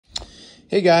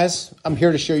Hey guys, I'm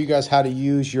here to show you guys how to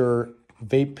use your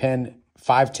vape pen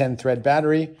 510 thread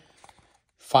battery.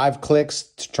 5 clicks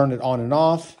to turn it on and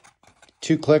off,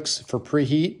 2 clicks for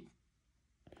preheat,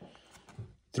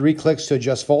 3 clicks to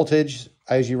adjust voltage.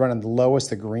 I usually run on the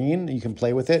lowest, the green. You can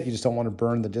play with it. You just don't want to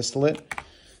burn the distillate.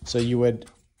 So you would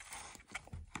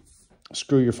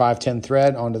screw your 510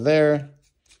 thread onto there,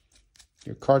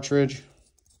 your cartridge,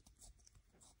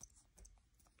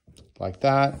 like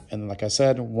that. And like I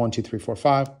said, 1, 2, 3, 4,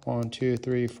 5. 1, 2,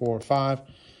 3, 4, 5.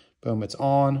 Boom, it's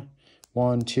on.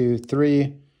 1, 2,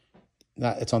 3.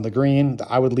 It's on the green.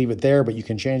 I would leave it there, but you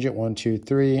can change it. 1, 2,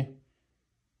 3.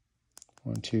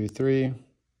 1, 2, 3.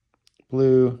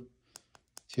 Blue.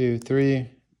 2, 3. And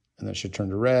then it should turn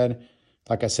to red.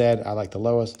 Like I said, I like the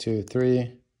lowest. 2,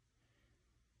 3.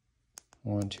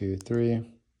 1, 2, 3.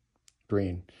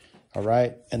 Green. All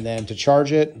right. And then to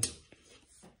charge it,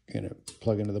 you're going to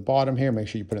plug into the bottom here. Make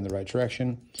sure you put it in the right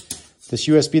direction. This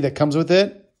USB that comes with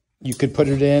it, you could put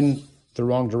it in the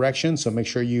wrong direction. So make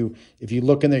sure if you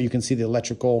look in there, you can see the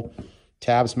electrical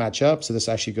tabs match up. So this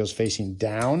actually goes facing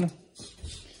down.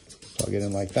 Plug it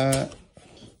in like that.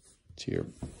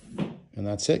 And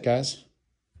that's it, guys.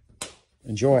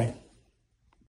 Enjoy.